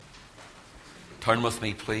Turn with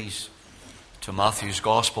me, please, to Matthew's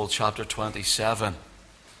Gospel, chapter 27.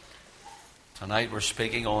 Tonight we're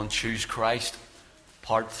speaking on Choose Christ,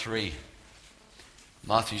 part 3.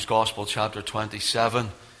 Matthew's Gospel, chapter 27.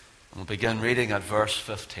 And we'll begin reading at verse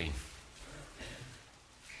 15.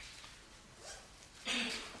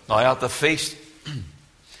 Now at the feast,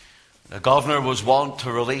 the governor was wont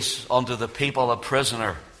to release unto the people a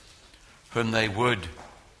prisoner whom they would.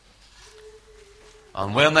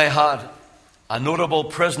 And when they had a notable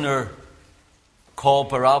prisoner called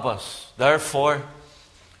Barabbas, therefore,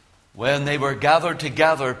 when they were gathered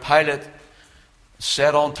together, Pilate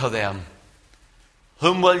said unto them,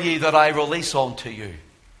 Whom will ye that I release unto you,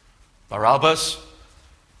 Barabbas,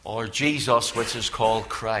 or Jesus, which is called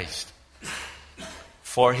Christ?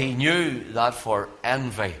 For he knew that for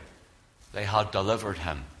envy they had delivered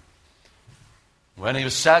him. When he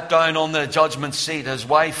was sat down on the judgment seat, his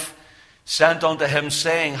wife sent unto him,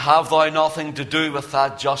 saying, Have thou nothing to do with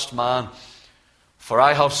that just man? For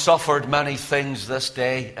I have suffered many things this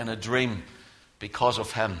day in a dream because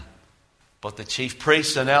of him. But the chief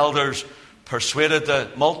priests and elders persuaded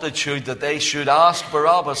the multitude that they should ask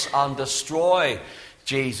Barabbas and destroy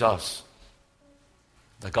Jesus.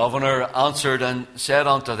 The governor answered and said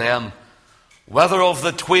unto them, Whether of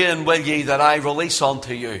the twain will ye that I release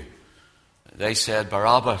unto you? They said,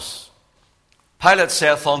 Barabbas. Pilate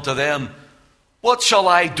saith unto them, What shall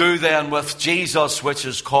I do then with Jesus, which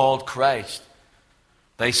is called Christ?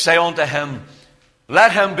 They say unto him,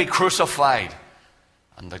 Let him be crucified.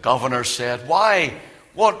 And the governor said, Why?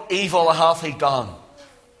 What evil hath he done?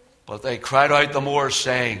 But they cried out the more,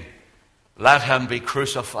 saying, Let him be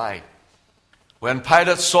crucified. When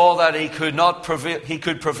Pilate saw that he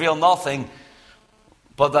could prevail nothing,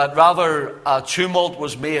 but that rather a tumult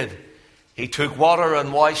was made, he took water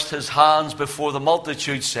and washed his hands before the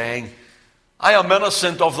multitude, saying, I am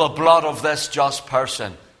innocent of the blood of this just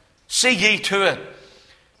person. See ye to it.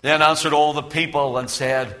 Then answered all the people and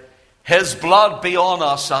said, His blood be on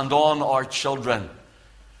us and on our children.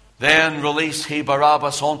 Then released he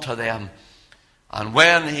Barabbas unto them. And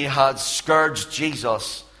when he had scourged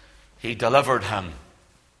Jesus, he delivered him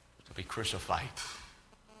to be crucified.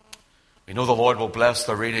 We know the Lord will bless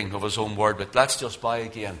the reading of his own word, but let's just bow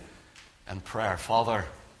again in prayer. Father,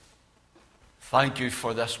 thank you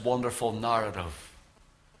for this wonderful narrative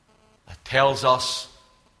that tells us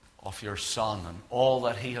of your Son and all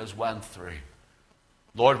that he has went through.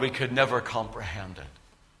 Lord, we could never comprehend it.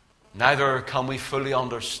 Neither can we fully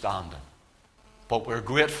understand it. But we're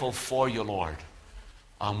grateful for you, Lord.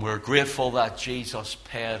 And we're grateful that Jesus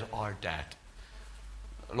paid our debt.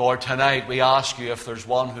 Lord, tonight we ask you, if there's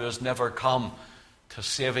one who has never come to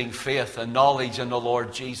saving faith and knowledge in the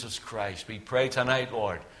Lord Jesus Christ, we pray tonight,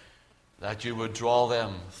 Lord, that you would draw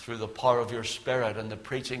them through the power of your Spirit and the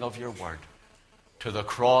preaching of your word to the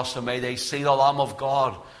cross, and may they see the Lamb of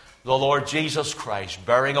God, the Lord Jesus Christ,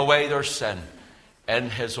 bearing away their sin in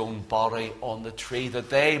his own body on the tree, that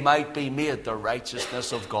they might be made the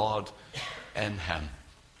righteousness of God in him.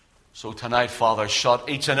 So tonight, Father, shut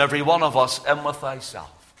each and every one of us in with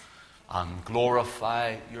thyself and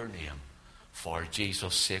glorify your name. For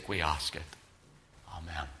Jesus' sake we ask it.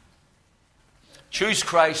 Amen. Choose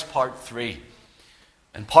Christ, part 3.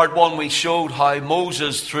 In part 1 we showed how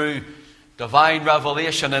Moses, through divine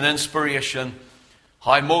revelation and inspiration,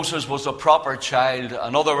 how Moses was a proper child.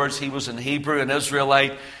 In other words, he was an Hebrew, an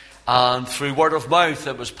Israelite, and through word of mouth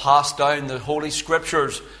it was passed down the Holy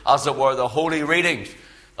Scriptures, as it were, the holy readings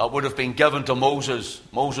that would have been given to Moses.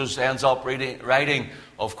 Moses ends up writing,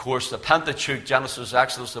 of course, the Pentateuch, Genesis,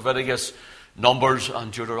 Exodus, Leviticus, Numbers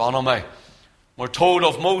and Deuteronomy. We're told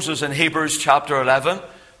of Moses in Hebrews chapter 11,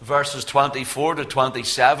 verses 24 to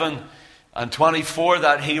 27 and 24,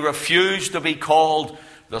 that he refused to be called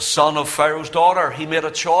the son of Pharaoh's daughter. He made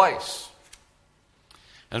a choice.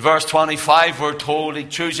 In verse 25 we're told he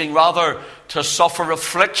choosing rather to suffer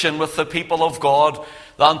affliction with the people of God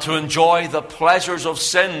than to enjoy the pleasures of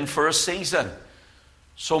sin for a season.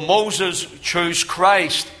 So Moses chose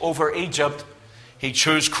Christ over Egypt. He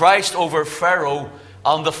chose Christ over Pharaoh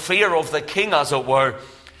and the fear of the king, as it were.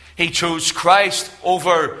 He chose Christ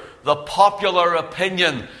over the popular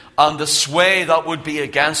opinion and the sway that would be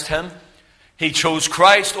against him. He chose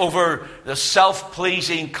Christ over the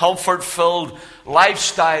self-pleasing, comfort-filled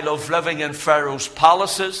lifestyle of living in Pharaoh's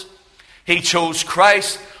palaces. He chose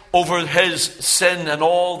Christ over his sin and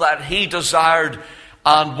all that he desired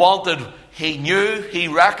and wanted. He knew, he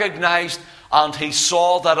recognized, and he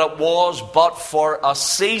saw that it was but for a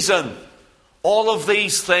season. All of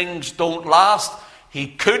these things don't last. He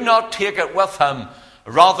could not take it with him.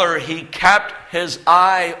 Rather, he kept his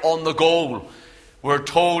eye on the goal. We're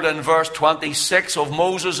told in verse 26 of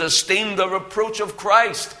Moses esteemed the reproach of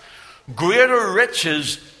Christ greater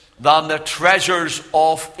riches than the treasures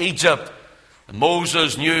of Egypt. And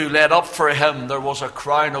Moses knew laid up for him there was a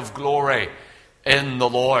crown of glory in the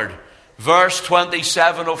Lord. Verse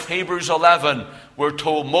 27 of Hebrews 11, we're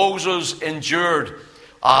told Moses endured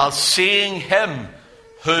as seeing him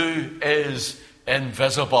who is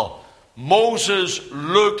invisible. Moses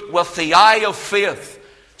looked with the eye of faith,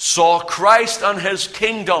 saw Christ and his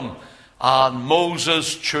kingdom, and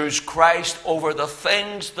Moses chose Christ over the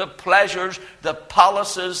things, the pleasures, the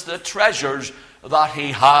palaces, the treasures that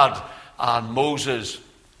he had. And Moses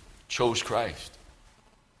chose Christ.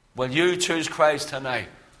 Will you choose Christ tonight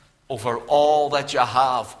over all that you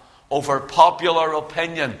have, over popular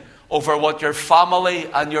opinion, over what your family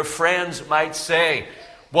and your friends might say,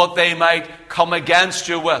 what they might come against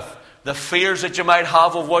you with, the fears that you might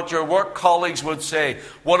have of what your work colleagues would say?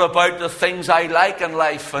 What about the things I like in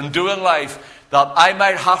life and do in life that I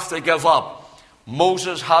might have to give up?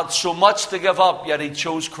 Moses had so much to give up, yet he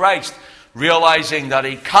chose Christ, realizing that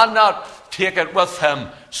he cannot take it with him.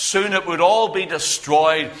 Soon it would all be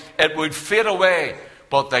destroyed. It would fade away.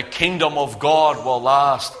 But the kingdom of God will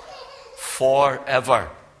last forever.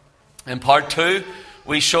 In part 2,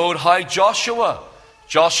 we showed how Joshua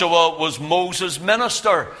was Moses'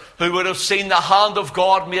 minister, who would have seen the hand of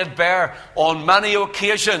God made bare on many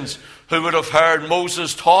occasions, who would have heard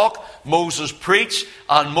Moses talk, Moses preach,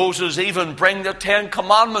 and Moses even bring the 10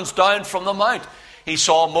 Commandments down from the mount. He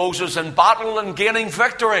saw Moses in battle and gaining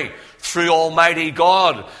victory through Almighty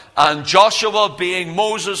God. And Joshua, being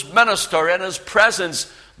Moses' minister in his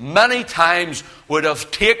presence, many times would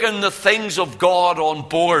have taken the things of God on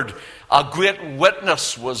board. A great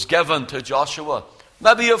witness was given to Joshua.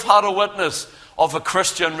 Maybe you've had a witness of a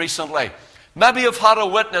Christian recently. Maybe you've had a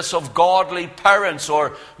witness of godly parents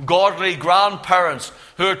or godly grandparents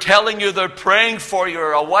who are telling you they're praying for you,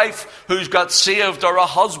 or a wife who's got saved, or a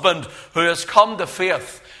husband who has come to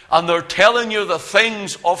faith. And they're telling you the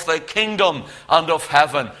things of the kingdom and of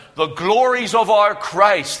heaven, the glories of our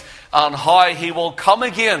Christ, and how he will come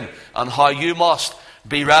again, and how you must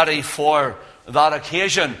be ready for that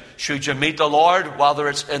occasion should you meet the Lord, whether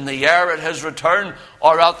it's in the air at his return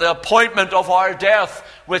or at the appointment of our death,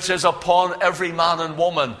 which is upon every man and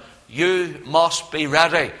woman. You must be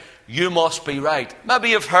ready. You must be right.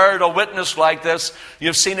 Maybe you've heard a witness like this.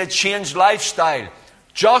 You've seen a changed lifestyle.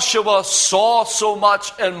 Joshua saw so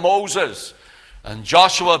much in Moses, and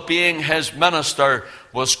Joshua, being his minister,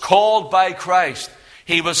 was called by Christ.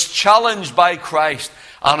 He was challenged by Christ,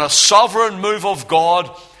 and a sovereign move of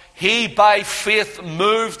God, he by faith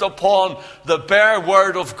moved upon the bare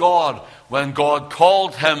word of God. When God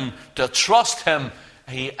called him to trust him,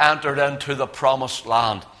 he entered into the promised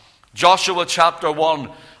land. Joshua chapter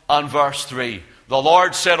 1 and verse 3. The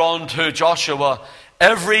Lord said unto Joshua,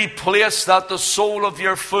 every place that the sole of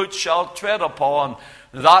your foot shall tread upon,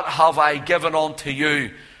 that have I given unto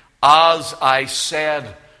you, as I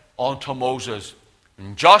said unto Moses.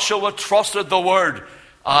 And Joshua trusted the word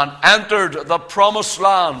and entered the promised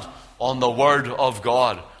land on the word of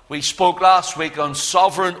God. We spoke last week on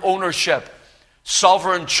sovereign ownership,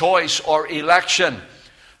 sovereign choice or election,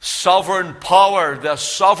 sovereign power, the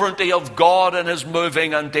sovereignty of God in his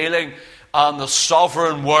moving and dealing, and the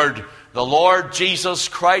sovereign word, the Lord Jesus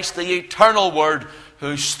Christ, the eternal word,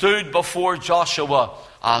 who stood before Joshua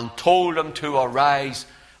and told him to arise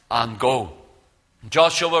and go.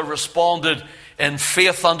 Joshua responded in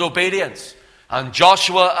faith and obedience. And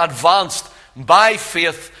Joshua advanced by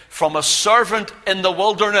faith from a servant in the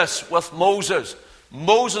wilderness with Moses.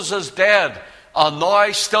 Moses is dead, and now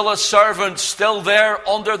still a servant, still there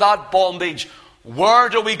under that bondage. Where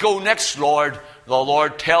do we go next, Lord? The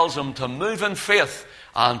Lord tells him to move in faith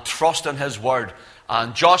and trust in his word.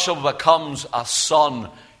 And Joshua becomes a son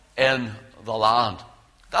in the land.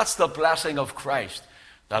 That's the blessing of Christ.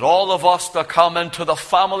 That all of us that come into the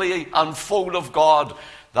family and fold of God,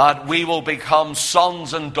 that we will become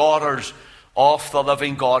sons and daughters of the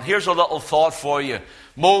living God. Here's a little thought for you.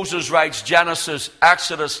 Moses writes Genesis,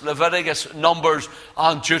 Exodus, Leviticus, Numbers,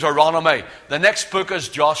 and Deuteronomy. The next book is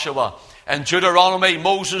Joshua. In Deuteronomy,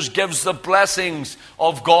 Moses gives the blessings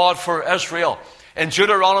of God for Israel. In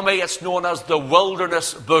Deuteronomy, it's known as the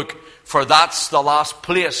wilderness book, for that's the last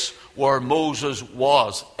place where Moses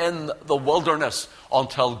was, in the wilderness,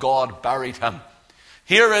 until God buried him.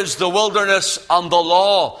 Here is the wilderness and the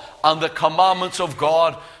law and the commandments of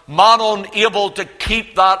God. Man unable to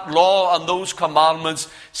keep that law and those commandments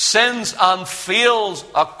sins and fails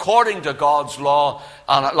according to God's law.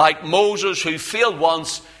 And like Moses, who failed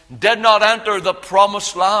once, did not enter the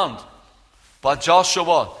promised land. But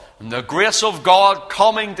Joshua, And the grace of God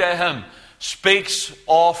coming to him speaks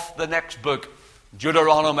of the next book,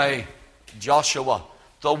 Deuteronomy, Joshua.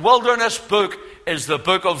 The wilderness book is the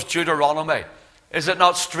book of Deuteronomy. Is it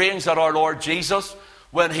not strange that our Lord Jesus,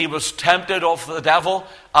 when he was tempted of the devil,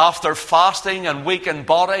 after fasting and weak in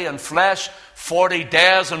body and flesh, 40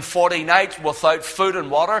 days and 40 nights without food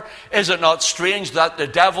and water, is it not strange that the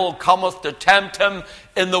devil cometh to tempt him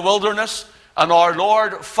in the wilderness? And our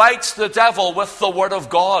Lord fights the devil with the word of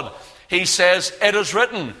God. He says, it is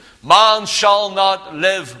written, man shall not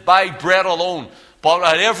live by bread alone, but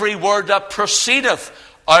at every word that proceedeth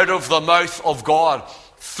out of the mouth of God.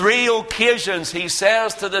 3 occasions he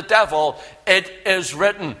says to the devil, it is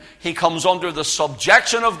written. He comes under the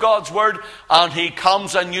subjection of God's word, and he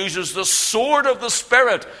comes and uses the sword of the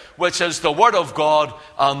Spirit, which is the word of God,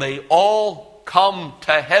 and they all come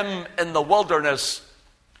to him in the wilderness,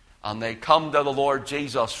 and they come to the Lord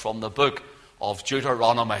Jesus from the book of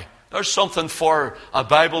Deuteronomy. There's something for a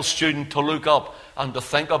Bible student to look up and to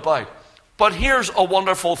think about. But here's a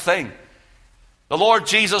wonderful thing. The Lord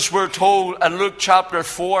Jesus, we're told in Luke chapter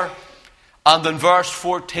 4 and in verse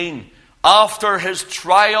 14, after his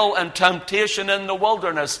trial and temptation in the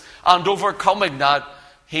wilderness and overcoming that,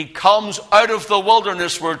 he comes out of the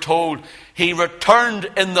wilderness, we're told. He returned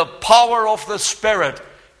in the power of the Spirit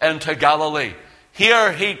into Galilee.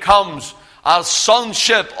 Here he comes as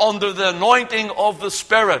sonship under the anointing of the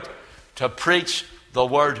Spirit to preach the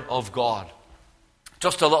word of God.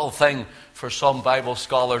 Just a little thing for some Bible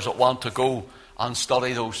scholars that want to go and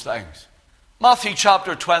study those things. Matthew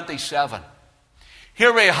chapter 27.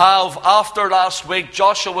 Here we have, after last week,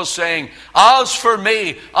 Joshua was saying, as for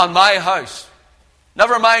me and my house,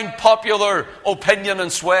 never mind popular opinion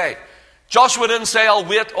and sway. Joshua didn't say, I'll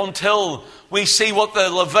wait until we see what the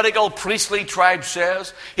Levitical priestly tribe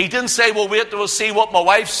says. He didn't say, we'll wait till we see what my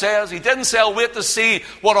wife says. He didn't say, I'll wait to see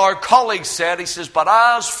what our colleagues said. He says, but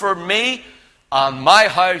as for me and my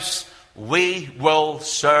house, we will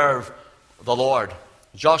serve the Lord.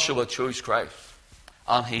 Joshua chose Christ,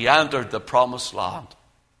 and he entered the promised land.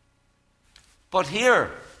 But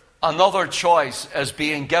here, another choice is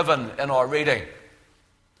being given in our reading.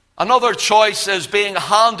 Another choice is being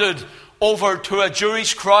handed over to a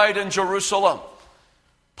Jewish crowd in Jerusalem.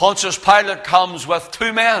 Pontius Pilate comes with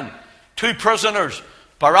 2 men, 2 prisoners.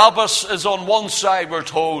 Barabbas is on one side, we're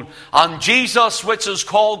told, and Jesus, which is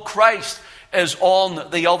called Christ, is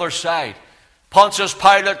on the other side. Pontius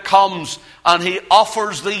Pilate comes and he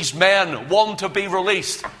offers these men one to be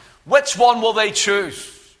released. Which one will they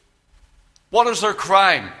choose? What is their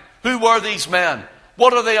crime? Who were these men?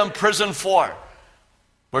 What are they in prison for?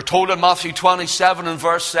 We're told in Matthew 27 and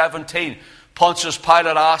verse 17, Pontius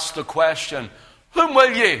Pilate asked the question, whom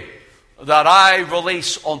will ye that I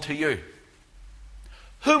release unto you?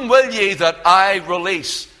 Whom will ye that I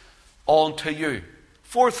release unto you?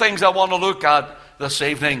 4 things I want to look at this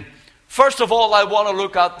evening. First of all, I want to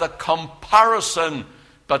look at the comparison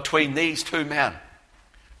between these 2 men.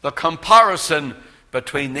 The comparison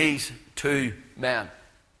between these 2 men.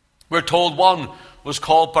 We're told one was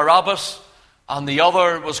called Barabbas and the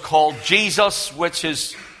other was called Jesus, which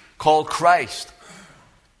is called Christ.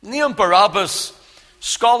 The name Barabbas,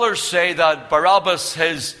 scholars say that Barabbas,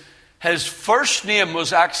 his first name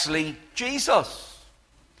was actually Jesus.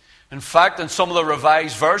 In fact, in some of the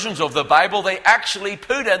revised versions of the Bible, they actually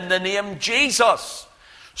put in the name Jesus.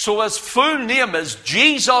 So his full name is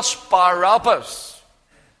Jesus Barabbas.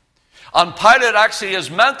 And Pilate actually is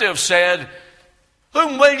meant to have said,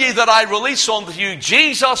 whom will ye that I release unto you,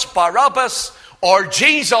 Jesus Barabbas, or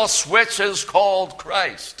Jesus which is called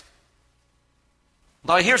Christ?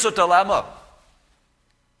 Now here's a dilemma.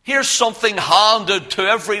 Here's something handed to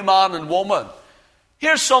every man and woman.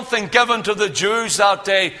 Here's something given to the Jews that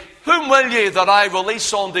day. Whom will ye that I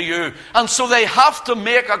release unto you? And so they have to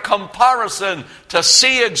make a comparison to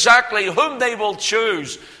see exactly whom they will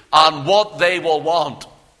choose and what they will want.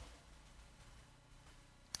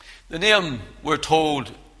 The name, we're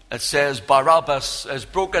told, it says Barabbas, is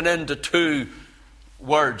broken into 2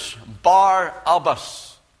 words.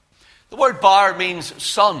 Bar-Abbas. The word bar means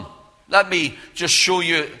son. Let me just show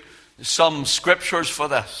you some scriptures for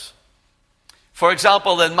this. For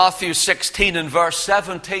example, in Matthew 16 and verse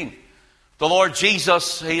 17, the Lord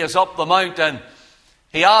Jesus, he is up the mountain.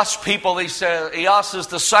 He asks people, he asks his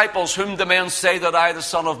disciples, whom do men say that I, the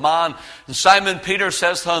Son of Man? And Simon Peter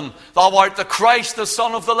says to him, thou art the Christ, the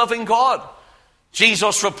Son of the living God.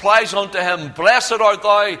 Jesus replies unto him, blessed art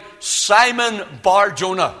thou, Simon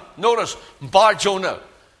Bar-Jonah. Notice, Bar-Jonah.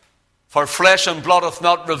 For flesh and blood hath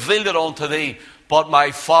not revealed it unto thee, but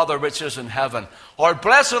my Father which is in heaven. Or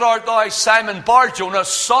blessed art thou, Simon Bar-Jonah,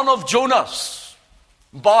 son of Jonas.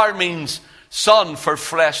 Bar means son, for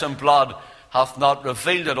flesh and blood hath not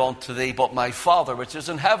revealed it unto thee, but my Father which is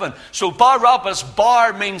in heaven. So Barabbas,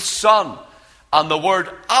 bar means son, and the word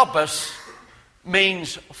Abbas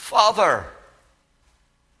means father.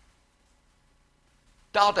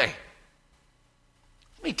 Daddy.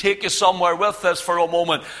 Let me take you somewhere with this for a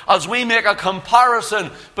moment as we make a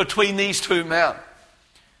comparison between these two men.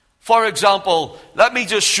 For example, let me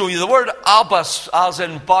just show you the word Abbas, as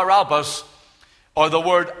in Barabbas, or the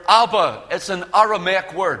word Abba. It's an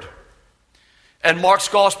Aramaic word. In Mark's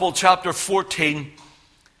Gospel, chapter 14,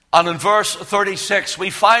 and in verse 36, we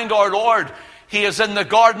find our Lord. He is in the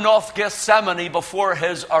Garden of Gethsemane before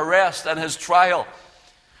his arrest and his trial.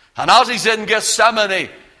 And as he's in Gethsemane,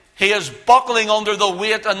 he is buckling under the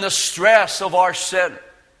weight and the stress of our sin.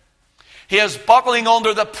 He is buckling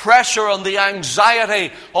under the pressure and the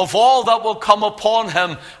anxiety of all that will come upon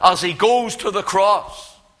him as he goes to the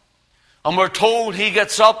cross. And we're told he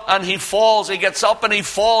gets up and he falls, he gets up and he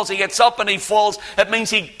falls, he gets up and he falls. It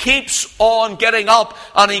means he keeps on getting up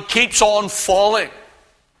and he keeps on falling.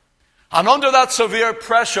 And under that severe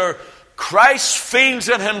pressure, Christ feels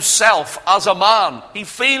it himself as a man. He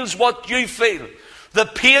feels what you feel, the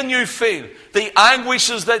pain you feel, the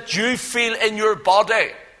anguishes that you feel in your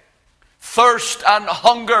body. Thirst and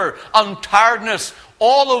hunger and tiredness,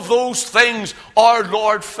 all of those things our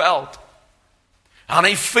Lord felt. And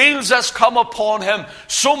he feels this come upon him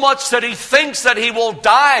so much that he thinks that he will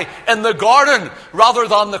die in the garden rather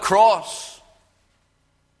than the cross.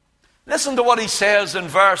 Listen to what he says in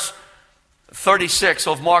verse 36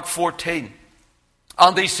 of Mark 14.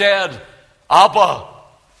 And he said, Abba,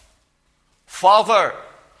 Father,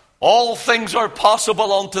 all things are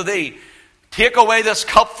possible unto thee. Take away this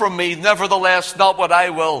cup from me, nevertheless, not what I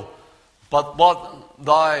will, but what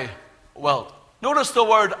thou wilt. Notice the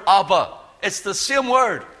word Abba. It's the same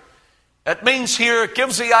word. It means here, it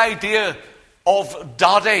gives the idea of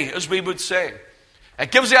daddy, as we would say.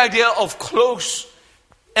 It gives the idea of close,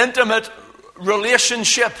 intimate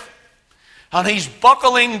relationship. And he's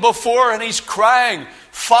buckling before and he's crying.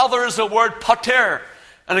 Father is the word pater.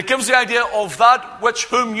 And it gives the idea of that which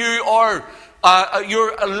whom you are,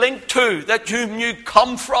 you're linked to, that whom you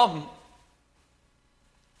come from.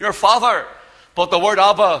 Your father. But the word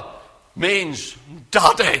Abba means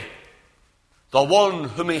daddy. The one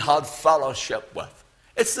whom he had fellowship with.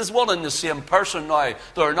 It's this one and the same person now.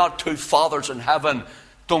 There are not two fathers in heaven.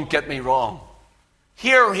 Don't get me wrong.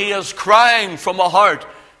 Here he is crying from a heart,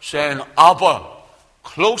 saying, Abba,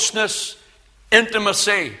 closeness,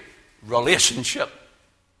 intimacy, relationship.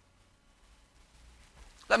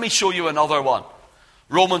 Let me show you another one.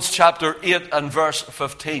 Romans chapter 8 and verse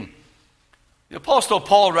 15. The Apostle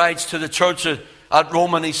Paul writes to the church at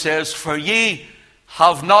Rome and he says, For ye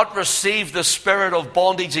have not received the spirit of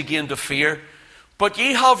bondage again to fear, but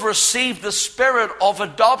ye have received the spirit of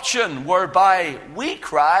adoption, whereby we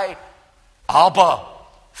cry, Abba,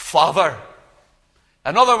 Father.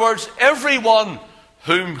 In other words, everyone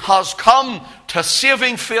whom has come to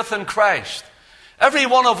saving faith in Christ, every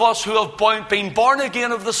one of us who have been born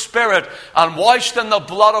again of the Spirit and washed in the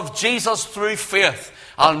blood of Jesus through faith,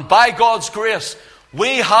 and by God's grace,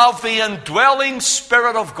 we have the indwelling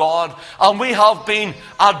Spirit of God, and we have been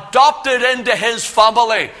adopted into His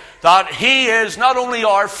family, that He is not only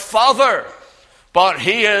our Father, but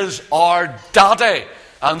He is our Daddy.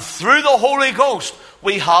 And through the Holy Ghost,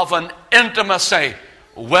 we have an intimacy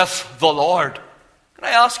with the Lord. Can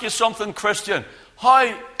I ask you something, Christian?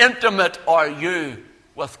 How intimate are you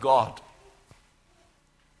with God?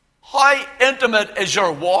 How intimate is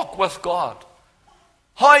your walk with God?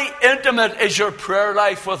 How intimate is your prayer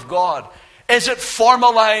life with God? Is it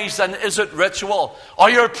formalized and is it ritual?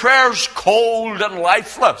 Are your prayers cold and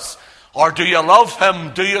lifeless? Or do you love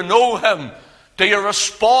Him? Do you know Him? Do you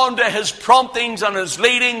respond to His promptings and His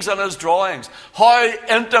leadings and His drawings? How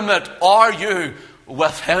intimate are you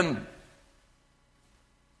with Him?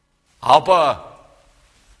 Abba,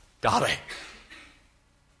 Daddy.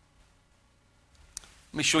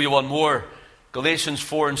 Let me show you one more. Galatians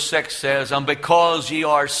 4 and 6 says, And because ye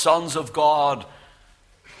are sons of God,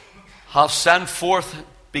 have sent forth,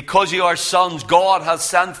 because ye are sons, God hath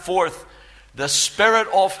sent forth the Spirit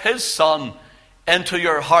of His Son into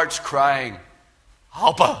your hearts, crying,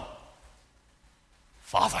 Abba,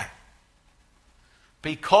 Father.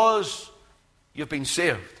 Because you've been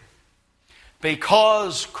saved.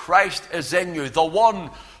 Because Christ is in you. The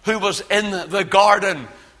one who was in the garden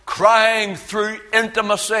crying through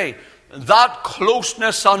intimacy, that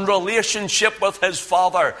closeness and relationship with His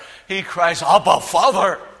Father. He cries, Abba,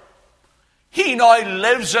 Father. He now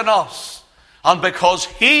lives in us. And because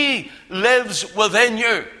He lives within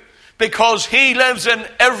you, because he lives in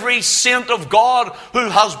every saint of God who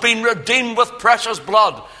has been redeemed with precious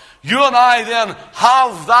blood. You and I then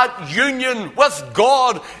have that union with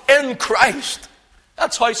God in Christ.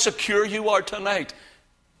 That's how secure you are tonight.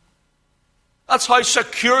 That's how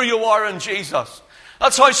secure you are in Jesus.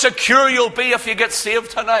 That's how secure you'll be if you get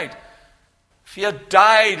saved tonight. If you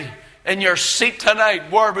died in your seat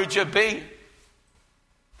tonight, where would you be?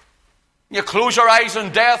 You close your eyes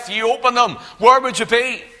in death, you open them, where would you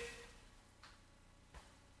be?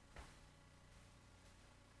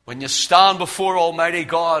 When you stand before Almighty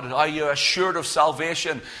God, are you assured of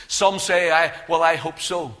salvation? Some say, I hope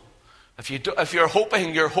so. If you're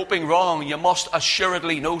hoping wrong. You must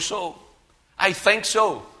assuredly know so. I think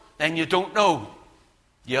so. Then you don't know.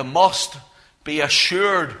 You must be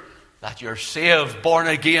assured that you're saved, born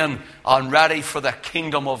again, and ready for the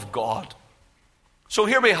kingdom of God. So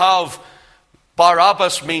here we have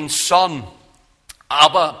Barabbas means son.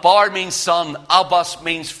 Bar means son. Abbas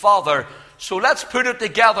means father. So let's put it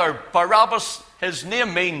together. Barabbas, his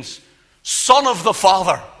name means son of the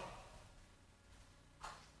Father.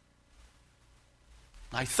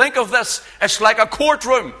 Now think of this. It's like a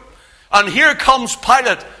courtroom. And here comes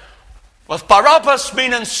Pilate with Barabbas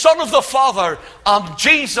meaning son of the Father and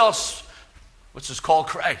Jesus, which is called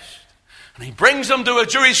Christ. And he brings him to a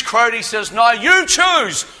Jewish crowd. He says, now you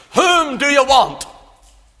choose. Whom do you want?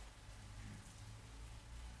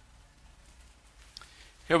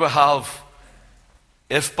 Here we have,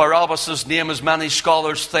 if Barabbas' name, as many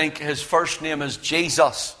scholars think, his first name is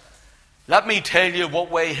Jesus. Let me tell you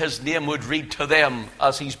what way his name would read to them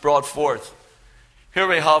as he's brought forth. Here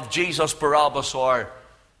we have Jesus Barabbas, or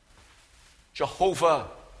Jehovah,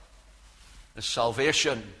 the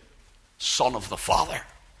salvation, Son of the Father.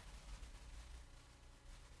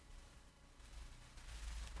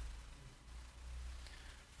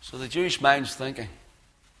 So the Jewish mind's thinking,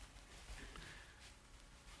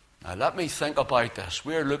 now let me think about this.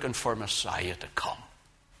 We're looking for Messiah to come.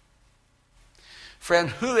 Friend,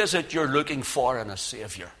 who is it you're looking for in a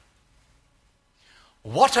Savior?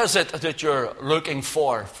 What is it that you're looking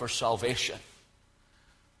for salvation?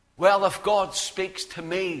 Well, if God speaks to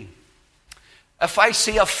me, if I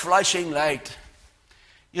see a flashing light,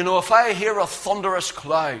 if I hear a thunderous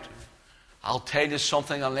cloud, I'll tell you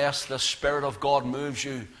something, unless the Spirit of God moves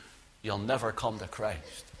you, you'll never come to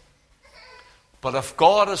Christ. But if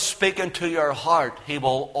God is speaking to your heart, He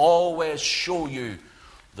will always show you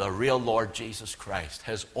the real Lord Jesus Christ,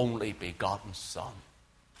 His only begotten Son.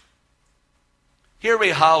 Here we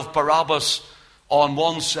have Barabbas on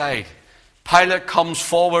one side. Pilate comes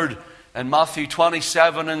forward in Matthew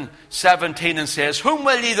 27 and 17 and says, whom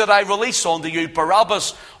will ye that I release unto you,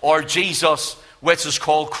 Barabbas or Jesus, which is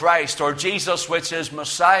called Christ, or Jesus, which is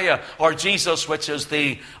Messiah, or Jesus, which is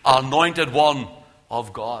the anointed one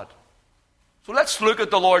of God? So let's look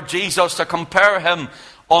at the Lord Jesus to compare him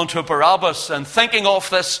unto Barabbas, and thinking of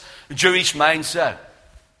this Jewish mindset.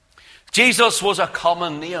 Jesus was a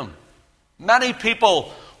common name. Many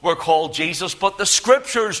people were called Jesus, but the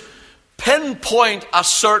Scriptures pinpoint a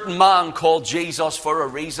certain man called Jesus for a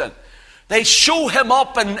reason. They show him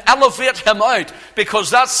up and elevate him out, because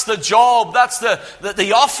that's the job, that's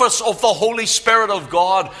the office of the Holy Spirit of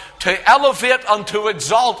God, to elevate and to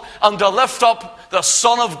exalt and to lift up the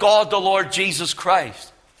Son of God, the Lord Jesus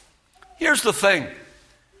Christ. Here's the thing.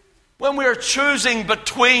 When we are choosing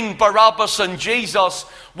between Barabbas and Jesus,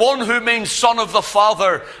 one who means Son of the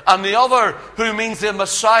Father and the other who means the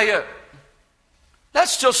Messiah,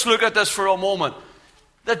 let's just look at this for a moment.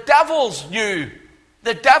 The devil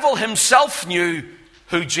himself knew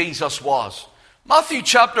who Jesus was. Matthew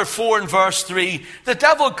chapter 4 and verse 3, the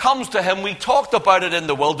devil comes to him, we talked about it in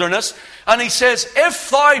the wilderness, and he says, if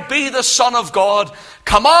thou be the Son of God,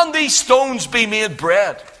 command these stones be made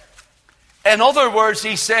bread. In other words,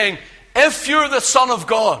 he's saying, if you're the Son of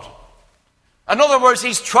God. In other words,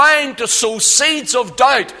 he's trying to sow seeds of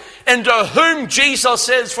doubt into whom Jesus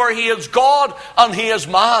is, for he is God and he is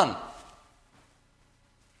man.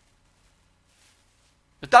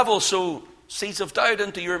 The devil sow seeds of doubt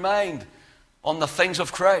into your mind on the things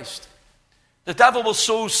of Christ. The devil will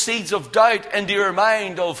sow seeds of doubt into your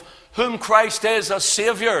mind of whom Christ is as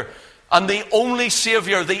Savior and the only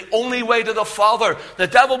Savior, the only way to the Father. The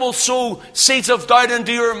devil will sow seeds of doubt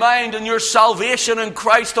into your mind and your salvation in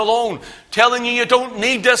Christ alone, telling you don't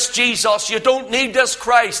need this Jesus, you don't need this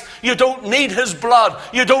Christ, you don't need His blood,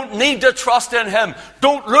 you don't need to trust in Him,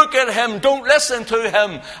 don't look at Him, don't listen to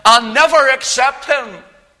Him, and never accept Him.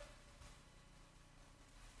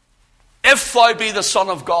 If thou be the Son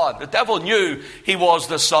of God. The devil knew he was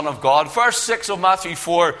the Son of God. Verse 6 of Matthew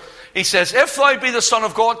 4, he says, if thou be the Son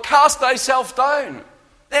of God, cast thyself down.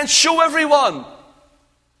 Then show everyone.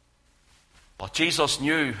 But Jesus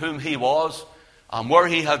knew whom he was and where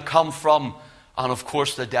he had come from. And of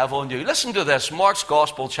course the devil knew. Listen to this, Mark's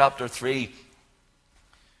Gospel, chapter 3.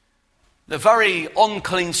 The very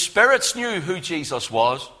unclean spirits knew who Jesus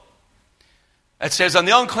was. It says, and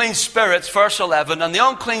the unclean spirits, verse 11, and the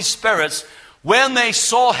unclean spirits, when they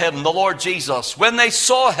saw him, the Lord Jesus, when they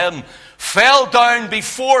saw him, fell down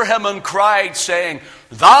before him and cried, saying,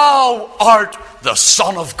 Thou art the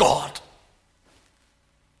Son of God.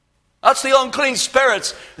 That's the unclean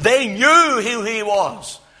spirits. They knew who he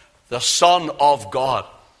was, the Son of God.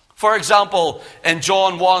 For example, in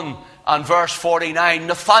John 1 and verse 49,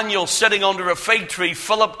 Nathanael sitting under a fig tree,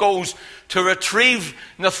 Philip goes to retrieve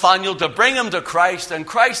Nathanael to bring him to Christ, and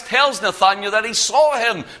Christ tells Nathanael that he saw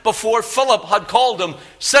him before Philip had called him,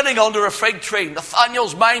 sitting under a fig tree.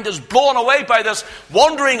 Nathanael's mind is blown away by this,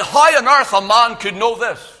 wondering how on earth a man could know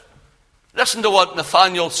this. Listen to what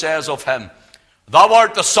Nathanael says of him. Thou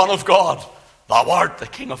art the Son of God. Thou art the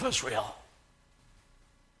King of Israel.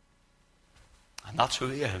 And that's who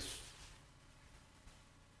he is.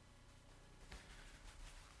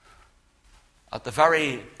 At the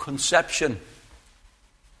very conception,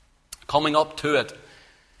 coming up to it,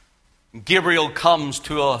 Gabriel comes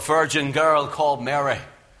to a virgin girl called Mary.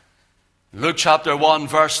 Luke chapter 1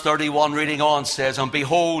 verse 31 reading on says, And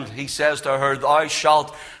behold, he says to her, Thou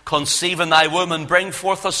shalt conceive in thy womb and bring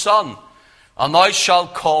forth a son, and thou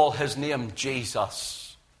shalt call his name Jesus.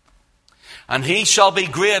 And he shall be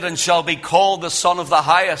great and shall be called the Son of the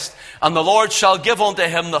Highest. And the Lord shall give unto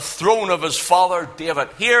him the throne of his father David.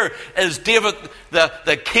 Here is David,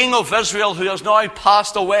 the king of Israel, who has now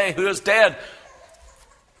passed away, who is dead.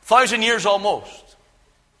 1,000 years almost.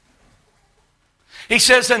 He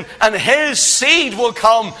says, and his seed will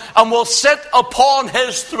come and will sit upon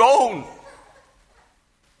his throne.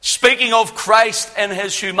 Speaking of Christ in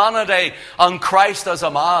his humanity and Christ as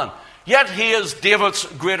a man. Yet he is David's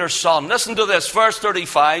greater son. Listen to this, verse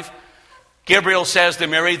 35. Gabriel says to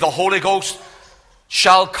Mary, The Holy Ghost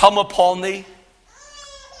shall come upon thee,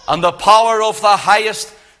 and the power of the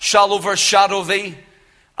highest shall overshadow thee,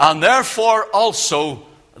 and therefore also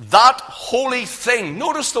that holy thing.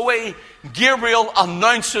 Notice the way Gabriel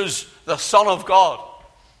announces the Son of God.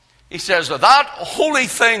 He says, That holy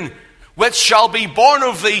thing which shall be born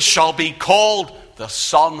of thee shall be called the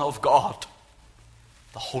Son of God.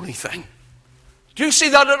 The holy thing. Do you see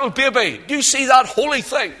that little baby? Do you see that holy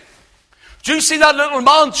thing? Do you see that little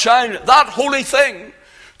man-child? That holy thing.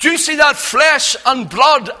 Do you see that flesh and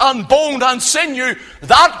blood and bone and sinew?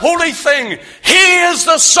 That holy thing. He is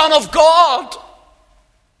the Son of God.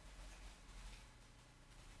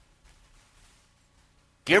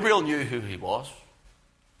 Gabriel knew who he was.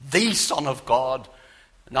 The Son of God,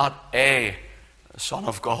 not a Son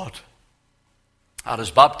of God. At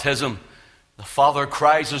his baptism, the Father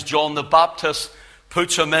cries as John the Baptist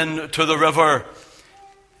puts him into the river.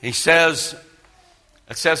 It says,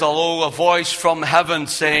 although a voice from heaven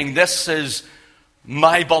saying, This is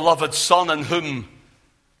my beloved Son in whom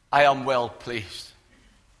I am well pleased.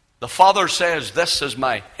 The Father says, This is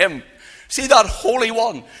him. See that Holy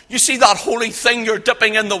One? You see that holy thing you're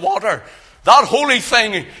dipping in the water? That holy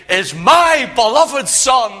thing is my beloved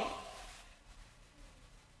Son.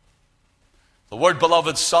 The word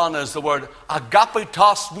beloved son is the word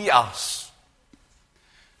agapetos vias.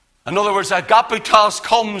 In other words, agapetos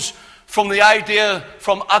comes from the idea,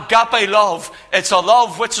 from agape love. It's a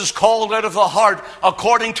love which is called out of the heart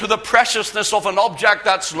according to the preciousness of an object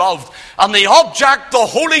that's loved. And the object, the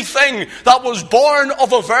holy thing that was born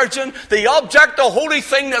of a virgin, the object, the holy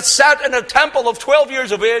thing that sat in a temple of 12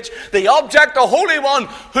 years of age, the object, the Holy One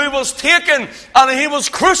who was taken and he was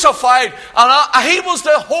crucified, and he was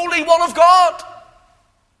the Holy One of God,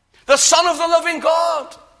 the Son of the living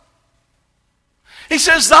God. He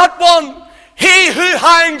says, that one, he who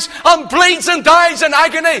hangs and bleeds and dies in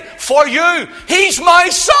agony for you, he's my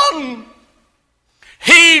son.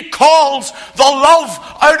 He calls the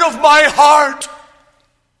love out of my heart.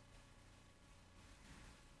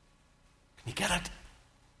 Can you get it?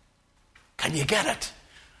 Can you get it?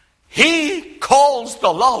 He calls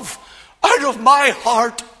the love out of my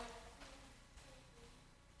heart.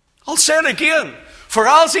 I'll say it again. For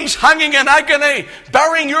as he's hanging in agony,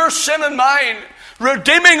 bearing your sin and mine,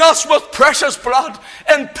 redeeming us with precious blood,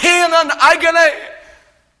 in pain and agony,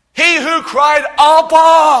 he who cried,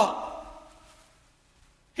 Abba,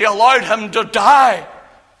 he allowed him to die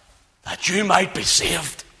that you might be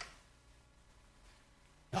saved.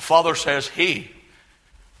 The Father says, he,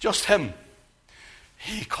 just him,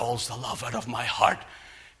 he calls the love out of my heart.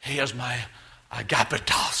 He is my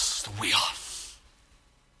agapetos, the weos.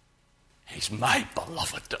 He's my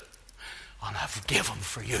beloved, and I've given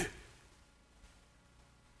for you.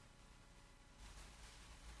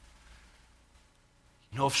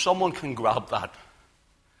 You know, if someone can grab that,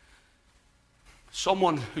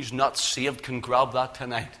 someone who's not saved can grab that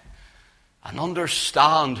tonight and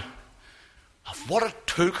understand of what it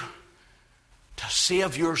took to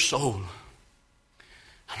save your soul,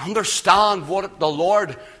 and understand what the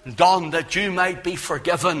Lord done that you might be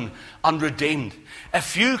forgiven and redeemed.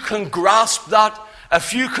 If you can grasp that,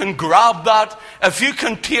 if you can grab that, if you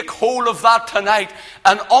can take hold of that tonight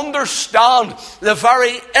and understand the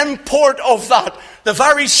very import of that, the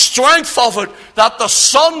very strength of it, that the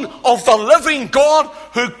Son of the living God,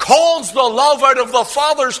 who calls the love out of the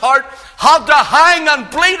Father's heart, had to hang and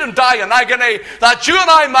bleed and die in agony that you and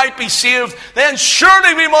I might be saved, then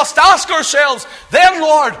surely we must ask ourselves, then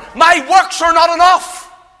Lord, my works are not enough.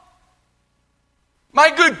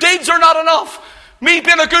 My good deeds are not enough. Me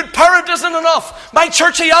being a good parent isn't enough. My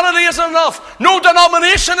churchianity isn't enough. No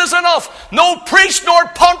denomination is enough. No priest nor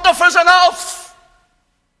pontiff is enough.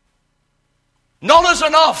 None is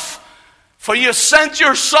enough. For you sent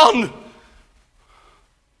your Son.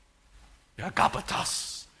 Your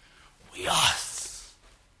agapetos. We us.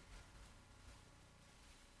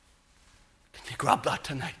 Can you grab that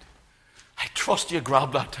tonight? I trust you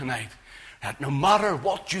grab that tonight. That no matter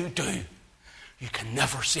what you do, you can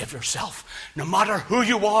never save yourself. No matter who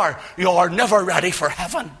you are never ready for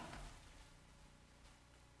heaven.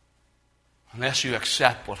 Unless you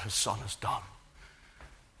accept what His Son has done.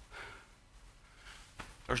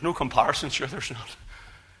 There's no comparison, sure there's not.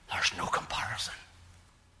 There's no comparison.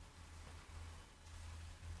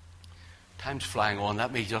 Time's flying on.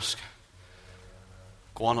 Let me just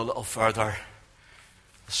go on a little further.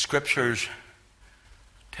 The Scriptures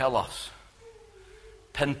tell us,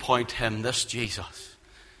 pinpoint Him, this Jesus.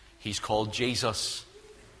 He's called Jesus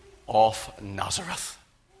of Nazareth.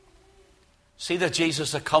 See the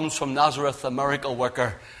Jesus that comes from Nazareth, the miracle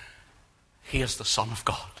worker. He is the Son of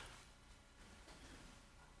God.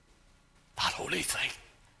 That holy thing.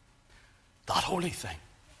 That holy thing.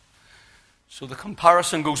 So the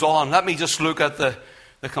comparison goes on. Let me just look at the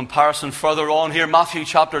comparison further on here. Matthew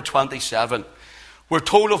chapter 27. We're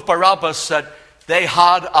told of Barabbas that they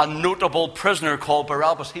had a notable prisoner called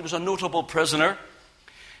Barabbas. He was a notable prisoner.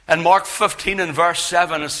 In Mark 15 and verse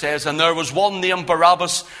 7 it says, and there was one named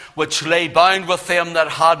Barabbas, which lay bound with them that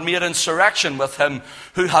had made insurrection with him,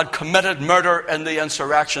 who had committed murder in the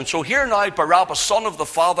insurrection. So here now Barabbas, son of the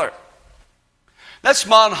Father. This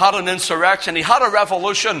man had an insurrection. He had a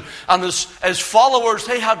revolution. And his followers,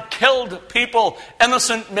 they had killed people,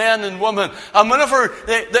 innocent men and women. And whenever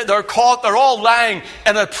they're caught, they're all lying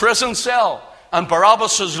in a prison cell. And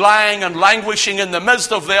Barabbas is lying and languishing in the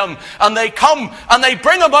midst of them. And they come and they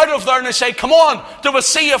bring him out of there and they say, come on, do we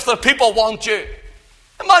see if the people want you?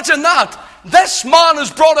 Imagine that. This man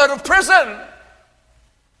is brought out of prison.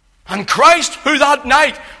 And Christ, who that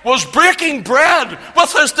night was breaking bread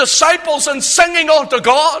with His disciples and singing unto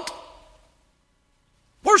God.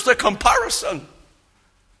 Where's the comparison?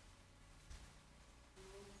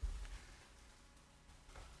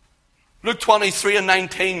 Luke 23 and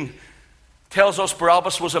 19 tells us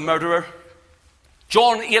Barabbas was a murderer.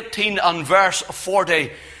 John 18 and verse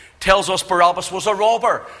 40 tells us Barabbas was a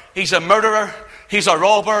robber. He's a murderer. He's a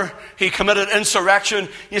robber. He committed insurrection.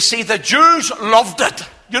 You see, the Jews loved it.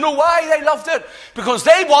 You know why they loved it? Because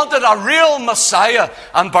they wanted a real Messiah.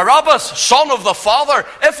 And Barabbas, son of the Father,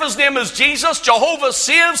 if his name is Jesus, Jehovah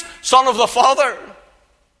saves, son of the Father.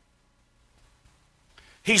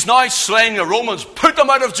 He's now slaying the Romans. Put them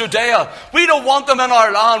out of Judea. We don't want them in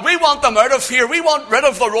our land. We want them out of here. We want rid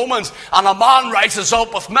of the Romans. And a man rises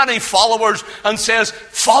up with many followers and says,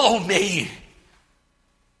 follow me.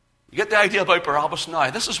 You get the idea about Barabbas now?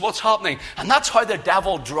 This is what's happening. And that's how the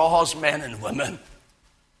devil draws men and women.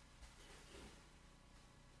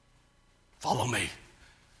 Follow me.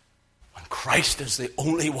 When Christ is the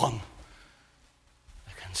only one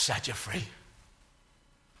that can set you free.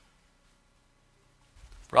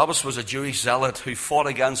 Barabbas was a Jewish zealot who fought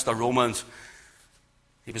against the Romans.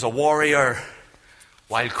 He was a warrior,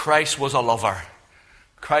 while Christ was a lover.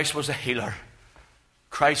 Christ was a healer.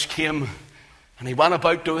 Christ came and He went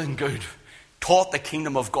about doing good. Taught the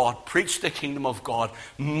kingdom of God, preached the kingdom of God,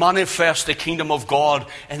 manifest the kingdom of God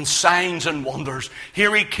in signs and wonders.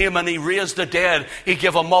 Here He came and He raised the dead. He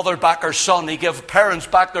gave a mother back her son. He gave parents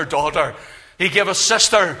back their daughter. He gave a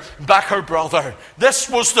sister back her brother. This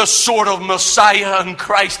was the sort of Messiah in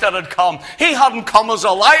Christ that had come. He hadn't come as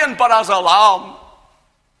a lion, but as a lamb.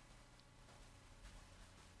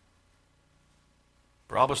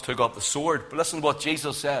 Barabbas took up the sword. But listen to what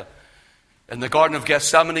Jesus said. In the Garden of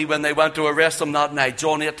Gethsemane, when they went to arrest him that night,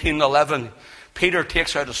 John 18:11, Peter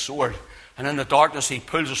takes out a sword, and in the darkness he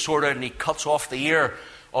pulls a sword out and he cuts off the ear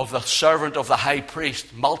of the servant of the high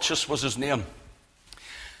priest. Malchus was his name.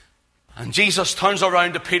 And Jesus turns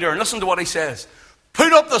around to Peter, and listen to what he says.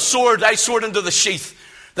 Put up the sword, thy sword into the sheath.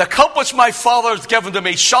 The cup which my Father has given to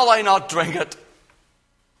me, shall I not drink it?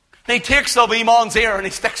 And he takes the wee man's ear and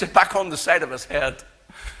he sticks it back on the side of his head.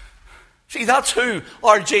 See, that's who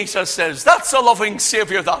our Jesus is. That's the loving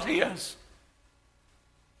Saviour that he is.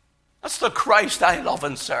 That's the Christ I love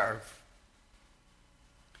and serve.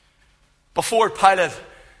 Before Pilate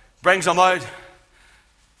brings him out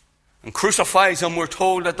and crucifies him, we're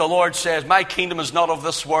told that the Lord says, my kingdom is not of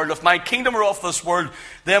this world. If my kingdom were of this world,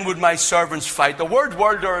 then would my servants fight. The word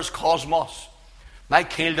world there is cosmos. My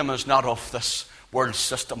kingdom is not of this world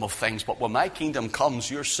system of things, but when my kingdom comes,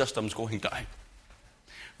 your system's going down.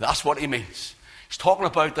 That's what he means. He's talking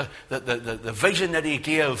about the vision that he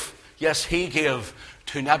gave. Yes, he gave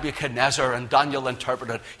to Nebuchadnezzar, and Daniel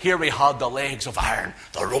interpreted. Here we had the legs of iron,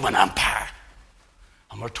 the Roman Empire.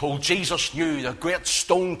 And we're told Jesus knew the great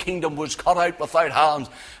stone kingdom was cut out without hands,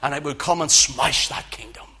 and it would come and smash that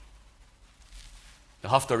kingdom. You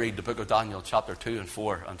have to read the book of Daniel, chapter 2 and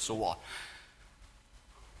 4, and so on.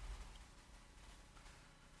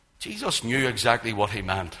 Jesus knew exactly what he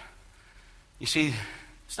meant. You see,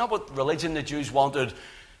 it's not what religion the Jews wanted,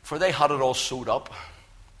 for they had it all sewed up,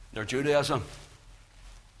 their Judaism.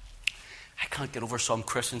 I can't get over some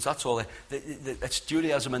Christians, that's all. It's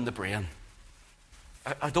Judaism in the brain.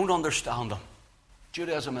 I don't understand them.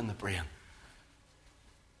 Judaism in the brain.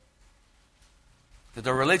 That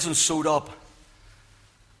their religion sewed up.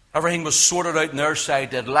 Everything was sorted out on their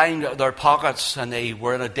side. They'd lined their pockets and they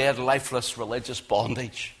were in a dead, lifeless religious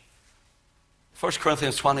bondage. 1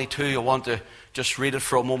 Corinthians 22, I want to just read it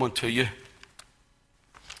for a moment to you.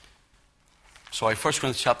 1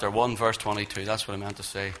 Corinthians chapter 1, verse 22. That's what I meant to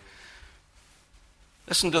say.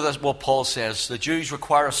 Listen to this, what Paul says. The Jews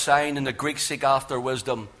require a sign and the Greeks seek after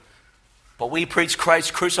wisdom. But we preach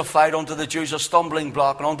Christ crucified, unto the Jews a stumbling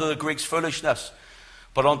block, and unto the Greeks foolishness.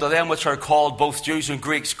 But unto them which are called, both Jews and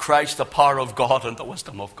Greeks, Christ the power of God and the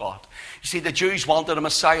wisdom of God. You see, the Jews wanted a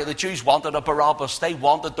Messiah. The Jews wanted a Barabbas. They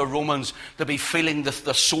wanted the Romans to be feeling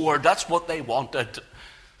the sword. That's what they wanted.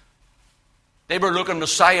 They were looking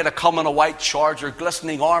Messiah to come in a white charger,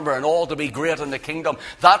 glistening armor, and all to be great in the kingdom.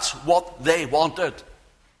 That's what they wanted.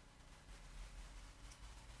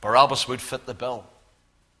 Barabbas would fit the bill.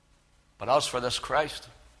 But as for this Christ,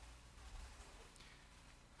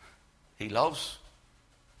 he loves.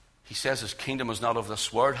 He says his kingdom is not of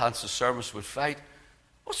this world, hence the servants would fight.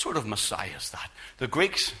 What sort of Messiah is that? The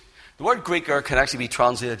Greeks, the word Greek there can actually be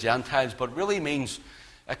translated Gentiles, but really means,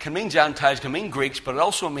 it can mean Gentiles, can mean Greeks, but it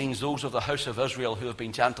also means those of the house of Israel who have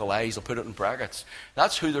been Gentilized. I'll put it in brackets.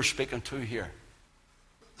 That's who they're speaking to here.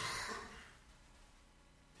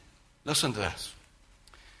 Listen to this.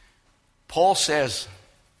 Paul says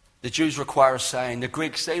the Jews require a sign. The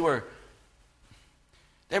Greeks, they were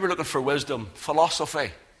looking for wisdom,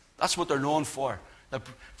 philosophy. That's what they're known for. The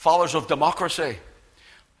followers of democracy.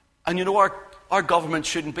 And you know, our government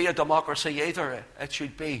shouldn't be a democracy either. It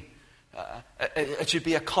should be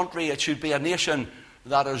a country, it should be a nation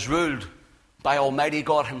that is ruled by Almighty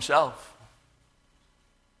God himself.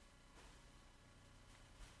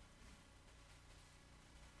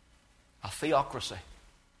 A theocracy.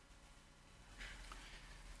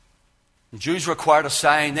 Jews required a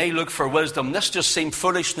sign. They looked for wisdom. This just seemed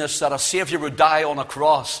foolishness that a Savior would die on a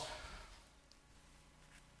cross.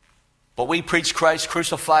 But we preach Christ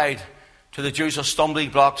crucified, to the Jews a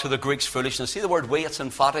stumbling block, to the Greeks foolishness. See the word we, it's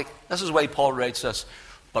emphatic. This is the way Paul writes this.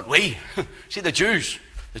 But we, see the Jews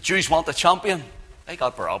want the champion. They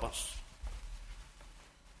got Barabbas.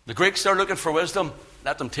 The Greeks, they're looking for wisdom.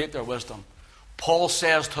 Let them take their wisdom. Paul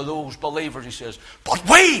says to those believers, he says, but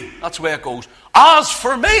we, that's the way it goes, as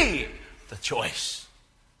for me, the choice.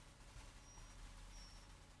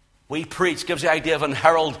 We preach, gives the idea of an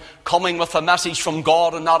herald coming with a message from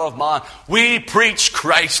God and not of man. We preach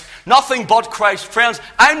Christ, nothing but Christ. Friends,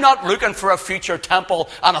 I'm not looking for a future temple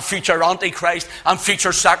and a future Antichrist and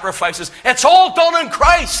future sacrifices. It's all done in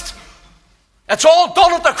Christ. It's all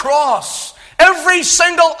done at the cross. Every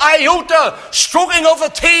single iota, stroking of a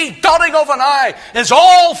T, dotting of an I, is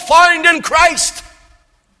all found in Christ.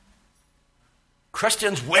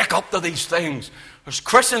 Christians wake up to these things. There's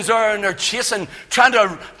Christians there and they're chasing, trying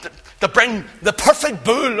to bring the perfect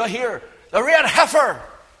bull here, the red heifer.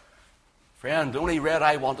 Friend, the only red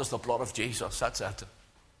I want is the blood of Jesus. That's it.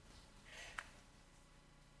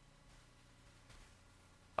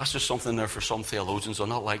 That's just something there for some theologians. I'm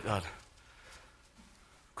not like that.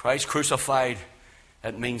 Christ crucified,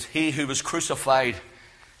 it means he who was crucified,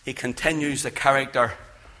 he continues the character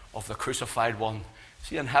of the crucified one.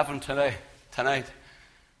 See, in heaven tonight,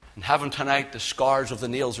 the scars of the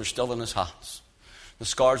nails are still in his hands. The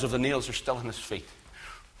scars of the nails are still in his feet.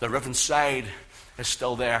 The riven side is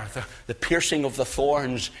still there. The piercing of the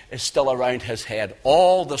thorns is still around his head.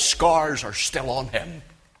 All the scars are still on him.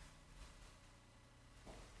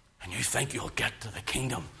 And you think you'll get to the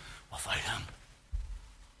kingdom without him.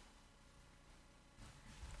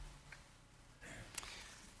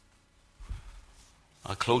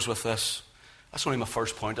 I'll close with this. That's only my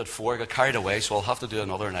first point at 4. I got carried away, so I'll have to do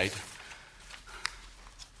another night.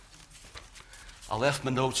 I left my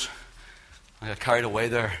notes. I got carried away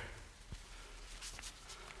there.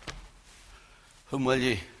 Whom will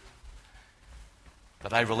ye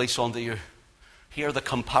that I release unto you? Here the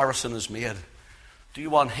comparison is made. Do you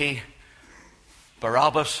want he,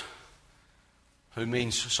 Barabbas, who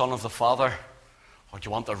means son of the Father, or do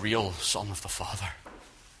you want the real Son of the Father?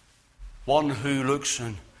 One who looks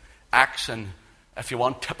and acts and, if you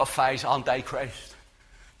want, typifies Antichrist.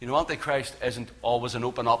 You know, Antichrist isn't always an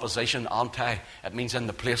open opposition. Anti, it means in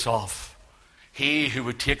the place of. He who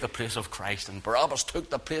would take the place of Christ. And Barabbas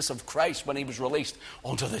took the place of Christ when he was released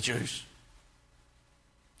unto the Jews.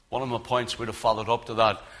 One of my points would have followed up to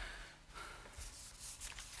that.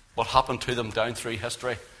 What happened to them down through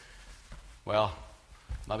history? Well,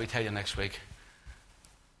 maybe tell you next week.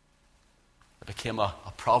 It became a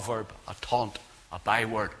proverb, a taunt, a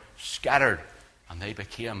byword, scattered, and they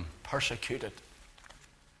became persecuted.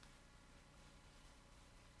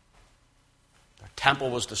 Their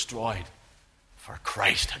temple was destroyed, for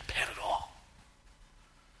Christ had paid it all.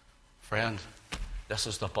 Friend, this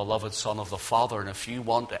is the beloved Son of the Father, and if you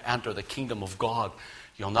want to enter the kingdom of God,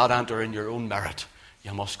 you'll not enter in your own merit.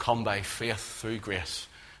 You must come by faith through grace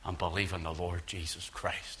and believe in the Lord Jesus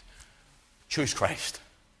Christ. Choose Christ.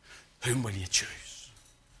 Whom will you choose?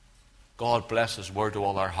 God bless his word to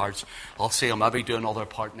all our hearts. I'll maybe do another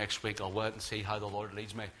part next week. I'll wait and see how the Lord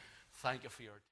leads me. Thank you for your